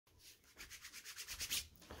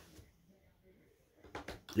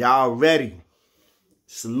Y'all ready?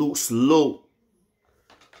 Salute, salute.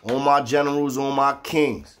 All my generals, all my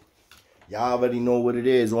kings. Y'all already know what it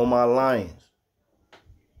is. All my lions.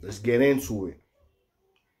 Let's get into it.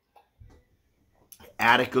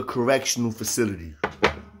 Attica Correctional Facility.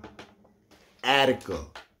 Attica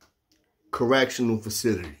Correctional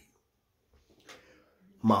Facility.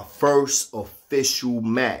 My first official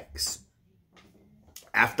max.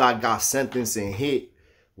 After I got sentenced and hit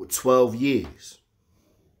with 12 years.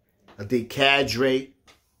 I did cadre.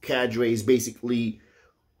 Cadre is basically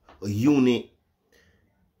a unit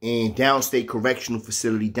in Downstate Correctional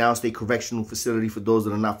Facility. Downstate Correctional Facility, for those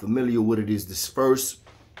that are not familiar with it, is this first.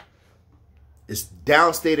 It's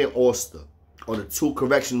Downstate and Ulster are the two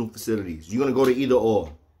correctional facilities. You're going to go to either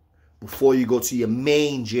or before you go to your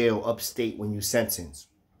main jail upstate when you sentence.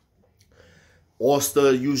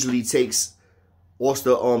 Ulster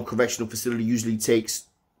Correctional Facility usually takes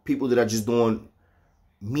people that are just doing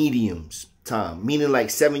mediums time, meaning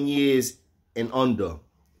like 7 years and under.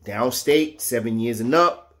 Downstate, 7 years and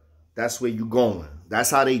up, that's where you're going.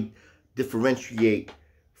 That's how they differentiate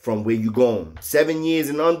from where you're going. 7 years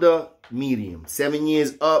and under, medium. 7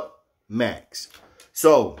 years up, max.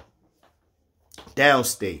 So,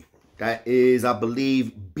 Downstate, that is, I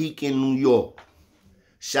believe, Beacon, New York.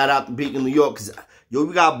 Shout out to Beacon, New York, because, yo,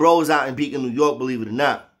 we got bros out in Beacon, New York, believe it or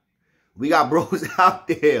not. We got bros out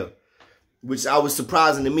there, which I was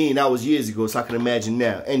surprising to me, and that was years ago, so I can imagine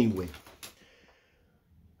now. Anyway,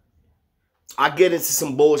 I get into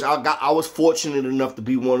some bullshit. I was fortunate enough to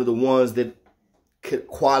be one of the ones that could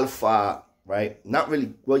qualify, right? Not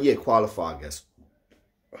really, well, yeah, qualify, I guess.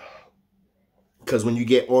 Because when you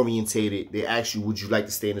get orientated, they ask you, would you like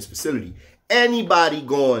to stay in this facility? Anybody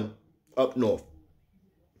going up north,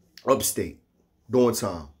 upstate, during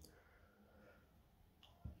time,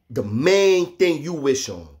 the main thing you wish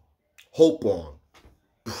on, hope on,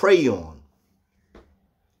 pray on,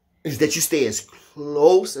 is that you stay as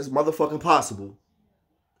close as motherfucking possible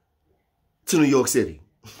to New York City.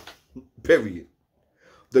 Period.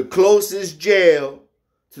 The closest jail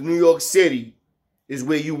to New York City is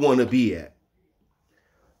where you want to be at.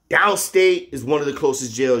 Downstate is one of the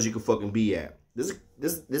closest jails you can fucking be at.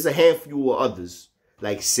 There's a handful of others,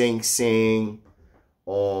 like Sing Sing,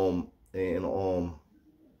 and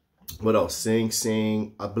what else? Sing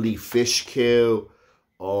Sing, I believe Fishkill,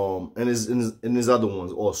 and there's other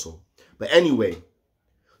ones also. But anyway,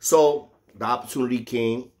 so the opportunity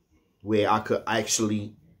came where I could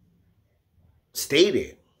actually stay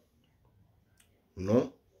there, you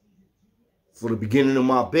know, for the beginning of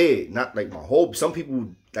my bid. Not like my whole, some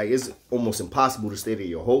people, like, it's almost impossible to stay there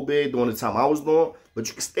your whole bid during the time I was doing, but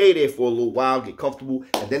you can stay there for a little while, get comfortable,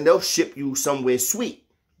 and then they'll ship you somewhere sweet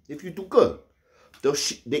if you do good.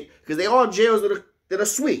 Because they are jails that are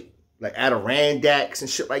sweet, like Adirondacks and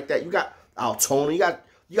shit like that. You got Altona, you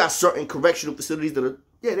got certain correctional facilities that are,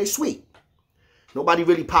 yeah, they sweet. Nobody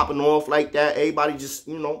really popping off like that. Everybody just,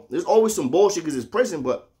 you know, there's always some bullshit because it's prison,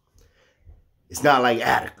 but it's not like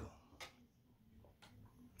Attica.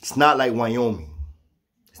 It's not like Wyoming.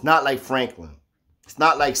 It's not like Franklin. It's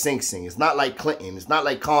not like Sing Sing. It's not like Clinton. It's not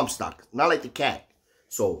like Comstock. It's not like the Cat.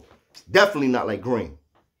 So, it's definitely not like Green.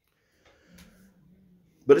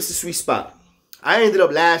 But it's a sweet spot. I ended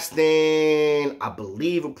up lasting, I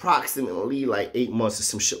believe, approximately like 8 months or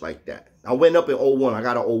some shit like that. I went up in 01. I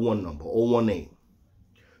got an 01 number, 018.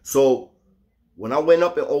 So, when I went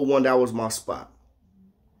up in 01, that was my spot.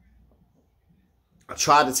 I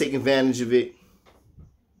tried to take advantage of it.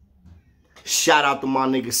 Shout out to my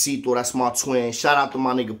nigga Cito, that's my twin. Shout out to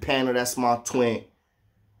my nigga Panner, that's my twin.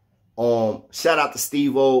 Shout out to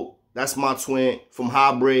Steve-O, that's my twin from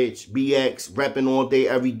Highbridge, BX, repping all day,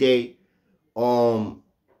 every day. Who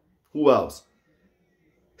else?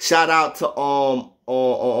 Shout out to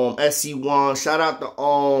SC1. Shout out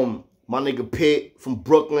to my nigga Pitt from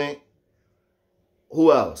Brooklyn.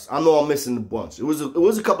 Who else? I know I'm missing a bunch. It was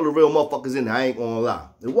a couple of real motherfuckers in there. I ain't gonna lie.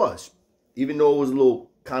 It was. Even though it was a little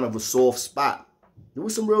kind of a soft spot, there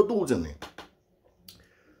was some real dudes in there.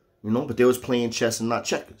 You know, but they was playing chess and not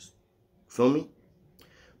checkers. Feel me?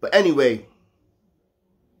 But anyway,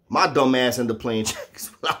 my dumb ass ended up playing checkers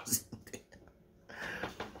when I was in there.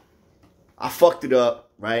 I fucked it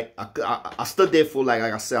up, right? I stood there for like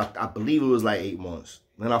I said, I believe it was like 8 months.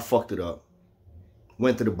 Then I fucked it up.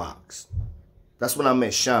 Went to the box. That's when I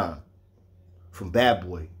met Sean from Bad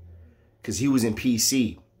Boy. Because he was in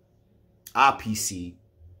PC. IPC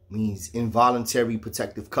means involuntary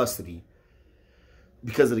protective custody.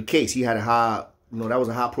 Because of the case. He had a high, you know, that was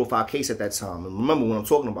a high profile case at that time. And remember what I'm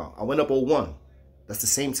talking about. I went up 01. That's the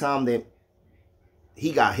same time that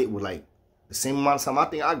he got hit with like The same amount of time I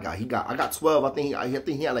think I got. I got 12. I think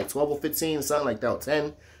he had like 12 or 15 or something like that, or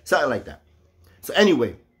 10, something like that. So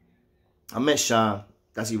anyway, I met Sean.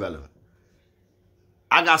 That's irrelevant.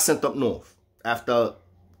 I got sent up north after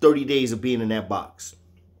 30 days of being in that box.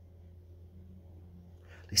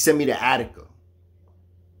 They sent me to Attica.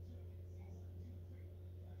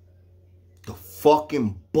 The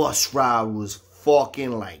fucking bus ride was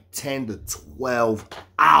fucking like 10 to 12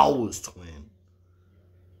 hours, twin.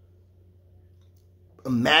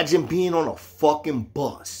 Imagine being on a fucking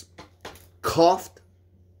bus, cuffed,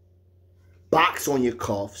 box on your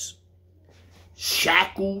cuffs,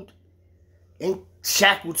 shackled, and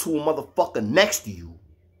shackled to a motherfucker next to you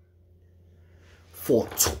for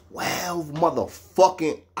 12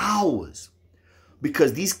 motherfucking hours.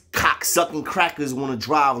 Because these cocksucking crackers want to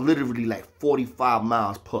drive literally like 45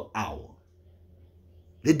 miles per hour.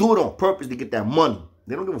 They do it on purpose to get that money.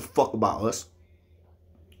 They don't give a fuck about us.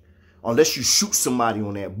 Unless you shoot somebody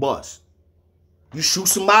on that bus. You shoot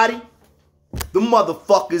somebody, the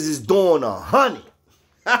motherfuckers is doing 100.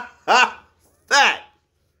 Fact.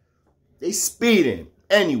 They speeding.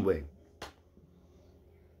 Anyway.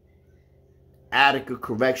 Attica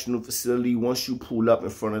Correctional Facility. Once you pull up in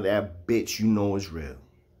front of that bitch, you know it's real.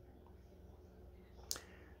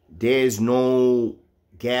 There's no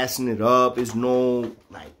gassing it up. There's no,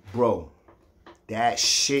 like, bro, that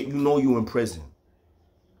shit, you know you in prison.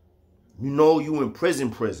 You know you in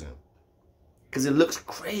prison. Because it looks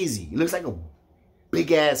crazy. It looks like a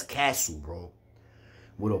big-ass castle, bro.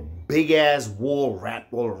 With a big-ass wall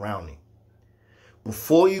wrapped all around it.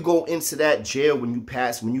 Before you go into that jail, when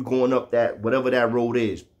you going up that, whatever that road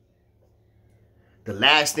is, the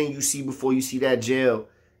last thing you see before you see that jail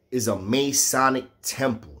is a Masonic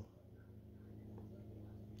temple.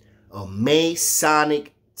 A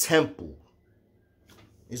Masonic temple.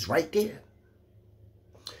 It's right there.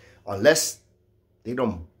 Unless they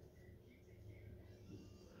don't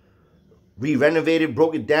re-renovated,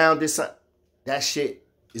 broke it down, that shit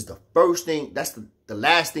is the first thing, that's the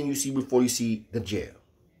last thing you see before you see the jail.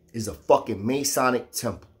 Is a fucking Masonic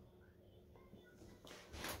temple.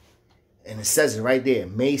 And it says it right there.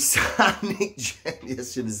 Masonic.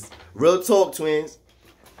 This shit is real talk, twins.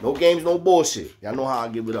 No games, no bullshit. Y'all know how I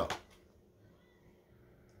give it up.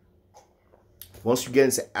 Once you get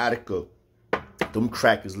into Attica, them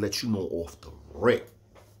crackers let you know off the rip.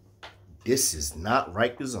 This is not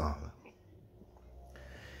Rikers Island.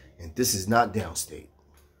 And this is not downstate.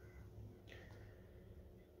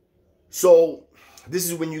 So, this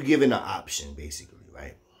is when you're given an option, basically,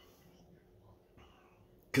 right?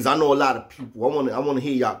 Because I know a lot of people, I want to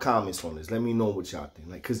hear y'all comments on this. Let me know what y'all think.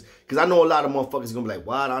 Like, because I know a lot of motherfuckers going to be like,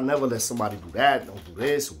 what? I'll never let somebody do that. Don't do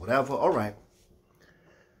this or whatever. All right.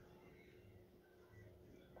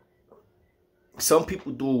 Some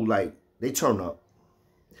people do, like, they turn up.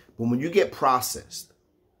 But when you get processed,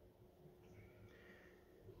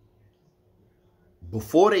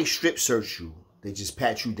 before they strip search you, they just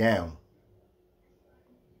pat you down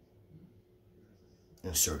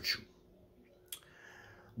and search you.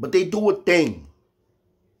 But they do a thing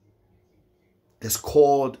that's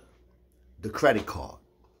called the credit card.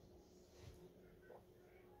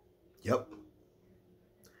 Yep.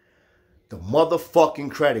 The motherfucking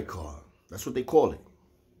credit card. That's what they call it.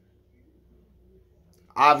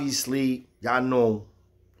 Obviously, y'all know,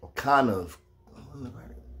 or kind of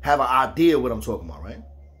have an idea what I'm talking about, right?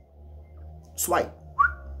 Swipe.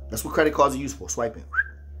 That's what credit cards are used for, swiping.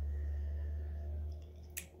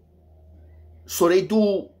 So they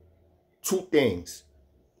do two things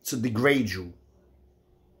to degrade you,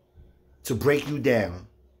 to break you down,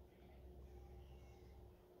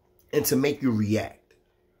 and to make you react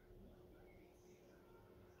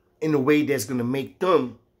in a way that's going to make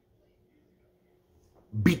them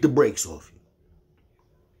beat the brakes off you.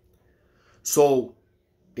 So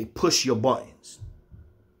they push your buttons.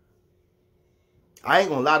 I ain't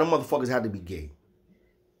gonna lie, them motherfuckers had to be gay.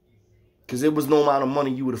 Because there was no amount of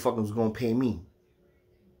money you would have fucking was gonna pay me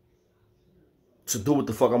to do what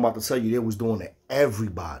the fuck I'm about to tell you they was doing to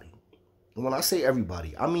everybody. And when I say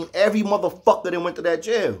everybody, I mean every motherfucker that went to that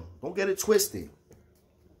jail. Don't get it twisted.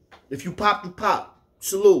 If you pop, you pop.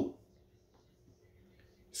 Salute.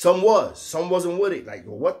 Some was. Some wasn't with it. Like,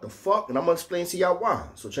 well, what the fuck? And I'm gonna explain to y'all why.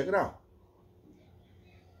 So check it out.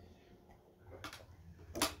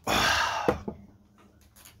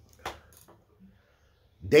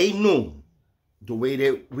 They knew the way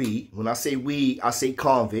that when I say we, I say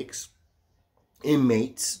convicts,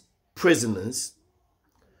 inmates, prisoners.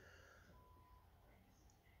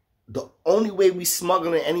 The only way we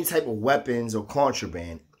smuggling any type of weapons or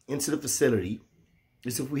contraband into the facility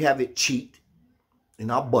is if we have it cheat in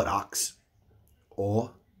our buttocks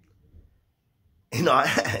or in our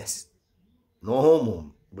ass. No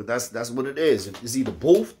homo. But that's what it is. It's either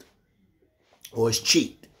both or it's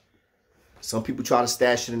cheat. Some people try to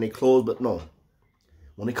stash it in their clothes, but no.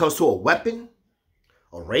 When it comes to a weapon,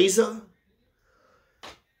 a razor,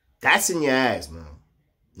 that's in your ass, man.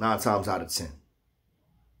 9 times out of 10.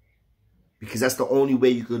 Because that's the only way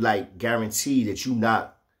you could, like, guarantee that you're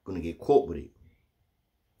not going to get caught with it.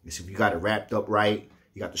 Because if you got it wrapped up right,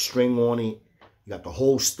 you got the string on it, you got the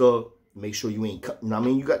holster, make sure you ain't cut. You know what I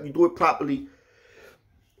mean? You do it properly.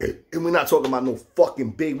 And we're not talking about no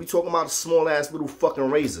fucking big. We talking about a small-ass little fucking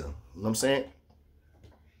razor. You know what I'm saying?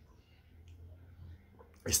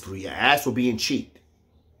 It's through your ass for being cheap.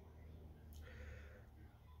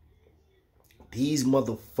 These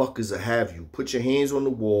motherfuckers will have you put your hands on the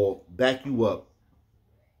wall, back you up,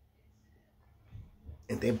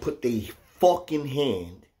 and then put their fucking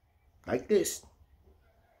hand like this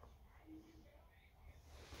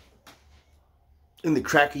in the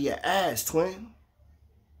crack of your ass, twin.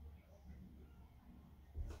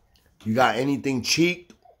 You got anything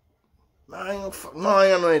cheeked? No, I ain't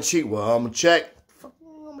got nothing cheeked. Well, I'm gonna check. I'm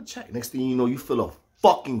gonna check. Next thing you know, you feel a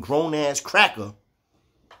fucking grown-ass cracker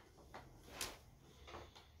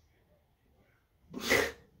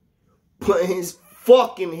putting his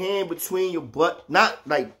fucking hand between your butt. Not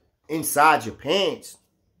like inside your pants.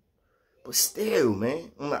 But still,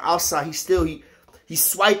 man. On the outside, he's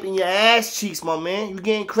swiping your ass cheeks, my man. You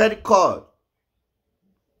getting credit card.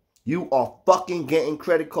 You are fucking getting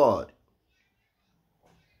credit card.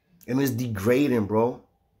 And it's degrading, bro.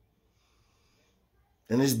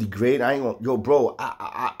 And it's degrading. I ain't gonna... Yo, bro,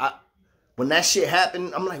 when that shit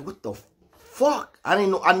happened, I'm like, what the fuck? I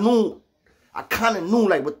didn't know. I kind of knew,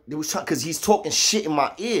 like, what they was trying... Because he's talking shit in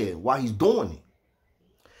my ear while he's doing it.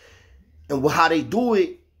 And how they do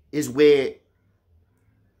it is where...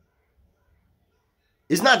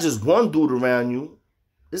 It's not just one dude around you.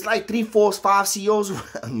 It's like 3, 4, 5 CEOs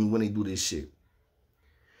around you when they do this shit.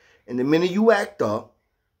 And the minute you act up,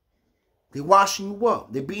 they washing you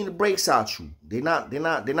up. They beating the brakes out you. They're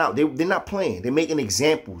not playing. They're making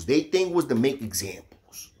examples. They thing was to make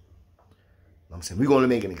examples. You know what I'm saying? We're going to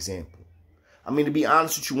make an example. I mean, to be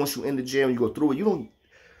honest with you, once you in the jail and you go through it, you don't...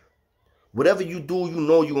 Whatever you do, you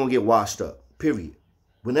know you're going to get washed up. Period.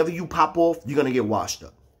 Whenever you pop off, you're going to get washed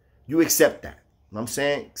up. You accept that. You know what I'm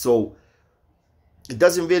saying? So... It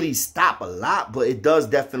doesn't really stop a lot, but it does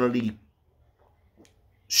definitely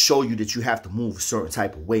show you that you have to move a certain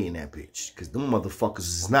type of way in that bitch. Because them motherfuckers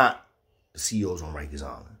is not the CEOs on Rikers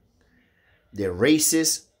Island. They're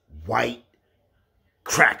racist, white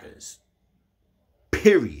crackers.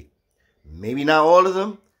 Period. Maybe not all of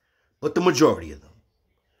them, but the majority of them.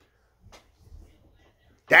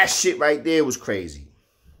 That shit right there was crazy.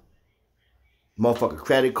 Motherfucker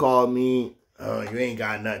credit card me. You ain't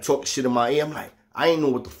got nothing. Talking shit in my ear. I'm like, I ain't know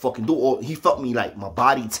what the fucking do. Or he felt me like my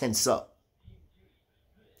body tense up.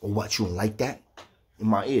 Or what, you don't like that? In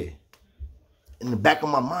my ear. In the back of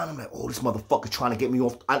my mind, I'm like, oh, this motherfucker trying to get me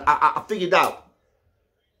off. I figured out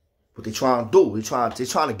what they trying to do. They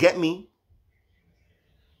trying to get me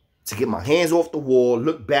to get my hands off the wall,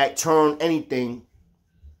 look back, turn, anything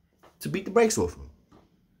to beat the brakes off me.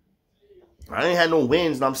 I ain't had no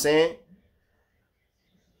wins, know what I'm saying?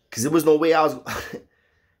 Because there was no way I was...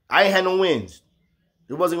 I ain't had no wins.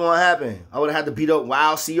 It wasn't going to happen. I would have had to beat up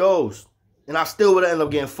wild CEOs. And I still would have ended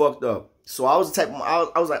up getting fucked up. So I was the type of...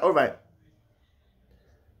 I was like, all right.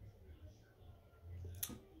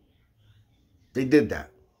 They did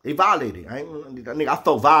that. They violated. I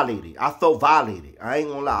felt violated. I felt violated. I ain't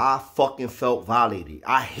gonna lie. I fucking felt violated.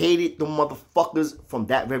 I hated the motherfuckers from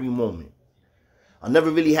that very moment. I never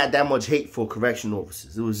really had that much hate for correction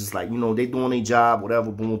officers. It was just like, you know, they doing their job,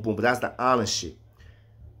 whatever, boom, boom, boom. But that's the honest shit.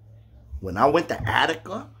 When I went to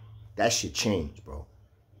Attica, that shit changed, bro.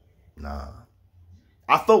 Nah.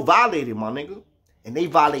 I felt violated, my nigga. And they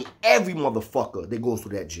violate every motherfucker that goes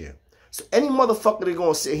through that jail. So any motherfucker that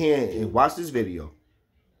gonna sit here and watch this video,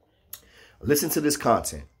 listen to this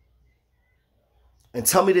content, and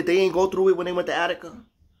tell me that they ain't go through it when they went to Attica,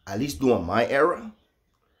 at least during my era,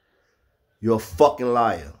 you're a fucking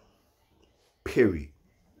liar. Period.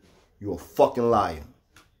 You're a fucking liar.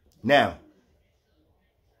 Now,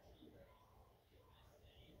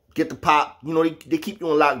 get the pop. You know, they keep you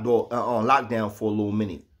on lockdown for a little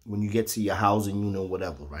minute when you get to your housing unit or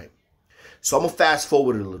whatever, right? So I'm going to fast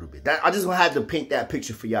forward it a little bit. I just had to paint that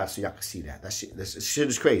picture for y'all so y'all can see that. That shit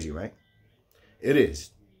is crazy, right? It is.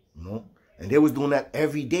 You know? And they was doing that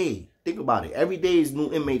every day. Think about it. Every day is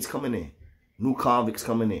new inmates coming in. New convicts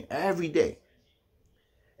coming in. Every day.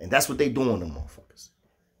 And that's what they doing, them motherfuckers.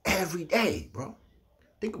 Every day, bro.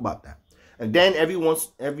 Think about that. And then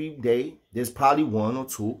every day, there's probably one or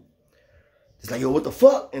two. It's like, yo, what the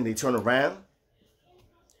fuck? And they turn around.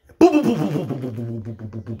 They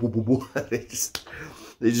just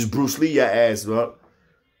Bruce Lee your ass, bro.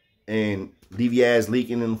 And leave your ass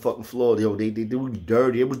leaking in the fucking floor. Yo, they do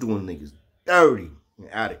dirty. They was doing niggas dirty in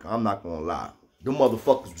Attica. I'm not gonna lie. Them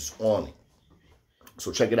motherfuckers was on it.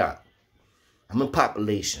 So check it out. I'm in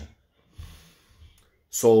population.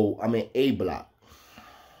 So I'm in A block.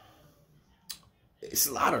 It's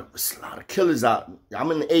a lot of killers out.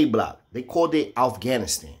 I'm in the A block. They called it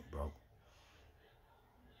Afghanistan, bro.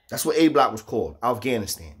 That's what A block was called,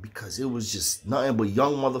 Afghanistan, because it was just nothing but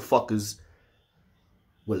young motherfuckers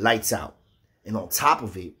with lights out. And on top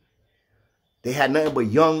of it, they had nothing but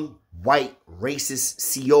young, white,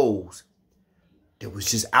 racist COs that was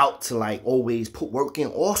just out to like always put work in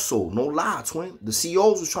also. No lie, twin. The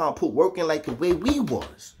COs was trying to put work in like the way we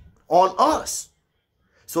was on us.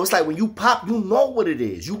 So it's like when you pop, you know what it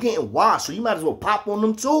is. You getting washed, so you might as well pop on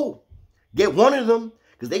them too. Get one of them,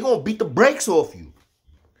 because they going to beat the brakes off you.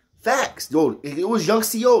 Facts. Yo, it was young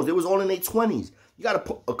COs. They was all in their 20s. You got to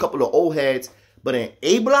put a couple of old heads. But in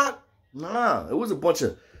A block, nah. It was a bunch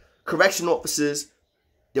of correction officers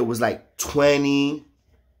that was like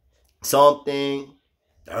 20-something,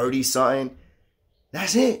 30-something.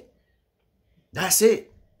 That's it. That's it.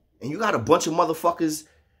 And you got a bunch of motherfuckers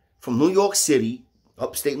from New York City,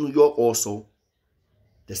 upstate New York also,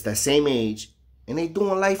 that's that same age, and they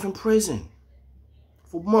doing life in prison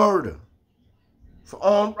for murder, for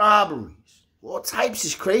armed robberies, all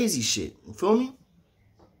types of crazy shit. You feel me?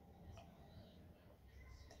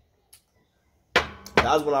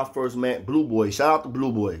 That was when I first met Blue Boy. Shout out to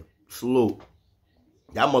Blue Boy. Salute.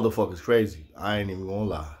 That motherfucker's crazy. I ain't even gonna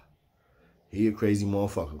lie. He a crazy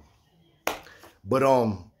motherfucker. But,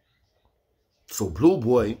 so Blue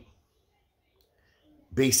Boy,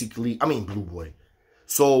 basically, Blue Boy.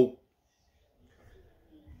 So,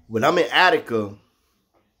 when I'm in Attica,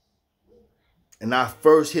 and I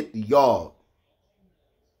first hit the yard,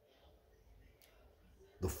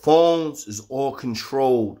 the phones is all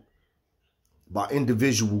controlled by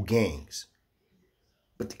individual gangs.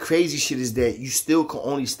 But the crazy shit is that you still can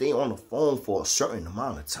only stay on the phone for a certain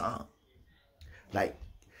amount of time. Like,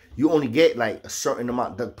 you only get like a certain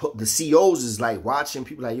amount. The COs is like watching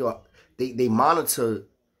people like, yo, they monitor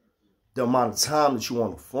the amount of time that you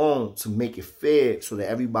on the phone to make it fair so that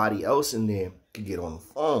everybody else in there can get on the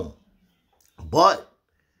phone. But,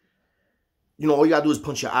 you know, all you gotta do is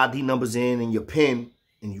punch your ID numbers in and your PIN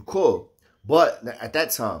and you call. But at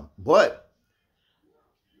that time,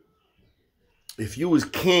 if you was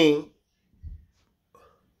king,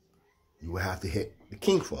 you would have to hit the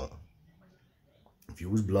king phone. If you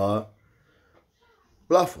was blood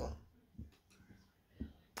phone.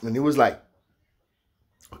 And it was like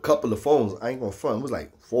a couple of phones. I ain't gonna front. It was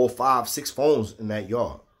like 4, 5, 6 phones in that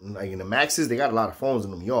yard. And like in the Maxes, they got a lot of phones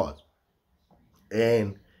in them yards.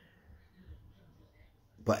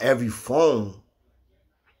 But every phone,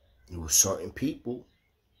 it was certain people.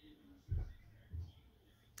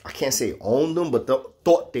 I can't say owned them, but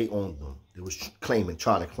thought they owned them. They was trying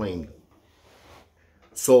to claim them.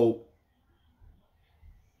 So,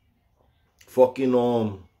 fucking,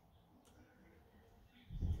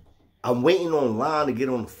 I'm waiting online to get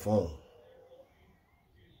on the phone.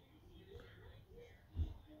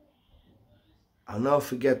 I'll never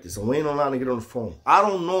forget this. I'm waiting online to get on the phone. I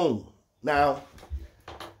don't know. Now,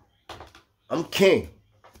 I'm King.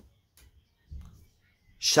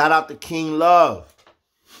 Shout out to King Love.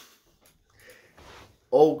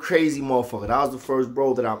 Old crazy motherfucker. That was the first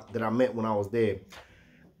bro that I met when I was there.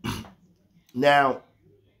 Now,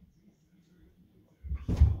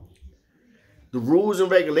 the rules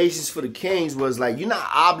and regulations for the Kings was like, you're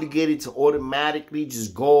not obligated to automatically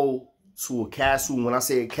just go to a castle. When I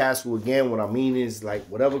say a castle again, what I mean is like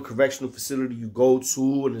whatever correctional facility you go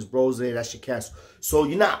to and there's bros there, that's your castle. So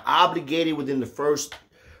you're not obligated within the first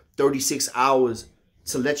 36 hours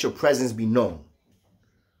to let your presence be known.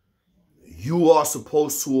 You are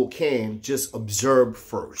supposed to or can just observe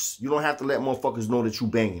first. You don't have to let motherfuckers know that you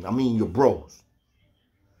banging. I mean your bros.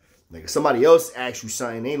 Like if somebody else asks you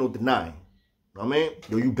something, ain't no denying. You know what I mean?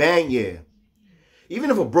 Yo, you bang, yeah. Even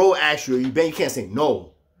if a bro asks you or you bang, you can't say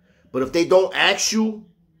no. But if they don't ask you,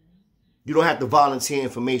 you don't have to volunteer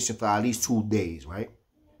information for at least 2 days, right?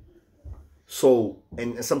 So,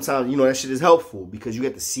 and sometimes, you know, that shit is helpful because you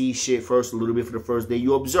get to see shit first a little bit for the first day.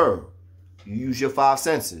 You observe. You use your 5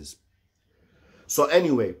 senses. So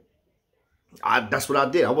anyway, that's what I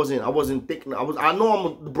did. I wasn't thinking. I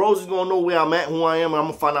know the bros is gonna know where I'm at, who I am, and I'm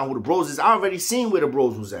gonna find out who the bros is. I already seen where the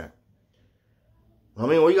bros was at. I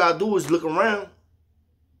mean, all you gotta do is look around.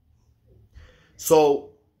 So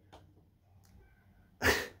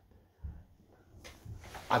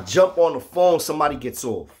I jump on the phone, somebody gets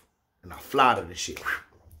off, and I fly to the shit.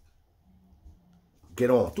 Get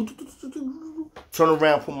on. Turn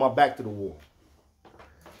around, put my back to the wall.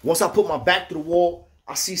 Once I put my back to the wall,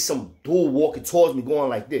 I see some dude walking towards me going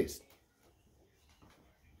like this.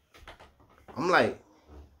 I'm like,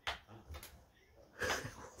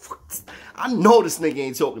 I know this nigga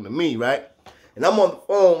ain't talking to me, right? And I'm on the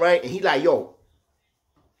phone, right? And he like, yo.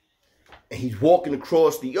 And he's walking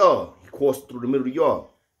across the yard. He crossed through the middle of the yard.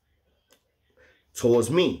 Towards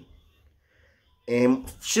me. And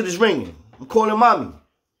shit is ringing. I'm calling mommy.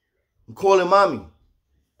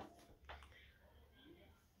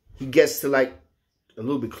 He gets to like a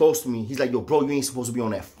little bit close to me. He's like, yo, bro, you ain't supposed to be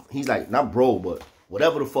on that. He's like, not bro, but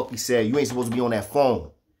whatever the fuck he said, you ain't supposed to be on that phone.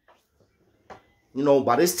 You know,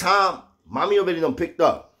 by this time, mommy already done picked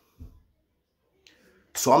up.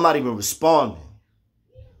 So I'm not even responding.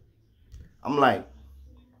 I'm like,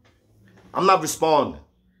 I'm not responding.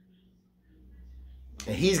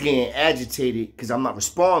 And he's getting agitated because I'm not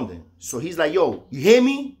responding. So he's like, yo, you hear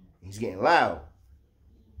me? He's getting loud.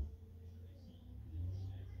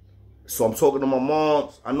 So I'm talking to my mom.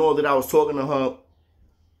 I know that I was talking to her.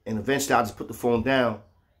 And eventually I just put the phone down.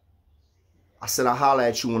 I said, I'll holler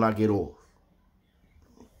at you when I get off.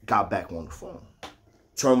 Got back on the phone.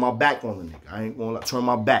 Turned my back on the nigga. I ain't gonna lie. Turned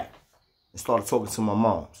my back. And started talking to my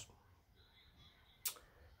moms.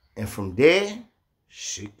 And from there,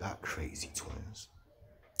 shit got crazy, twins.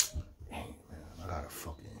 Dang, man. I gotta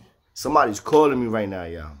fucking... Somebody's calling me right now,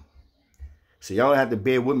 y'all. So y'all don't have to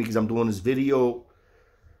bear with me because I'm doing this video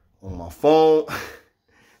on my phone.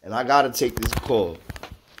 And I gotta take this call.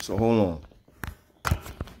 So hold on.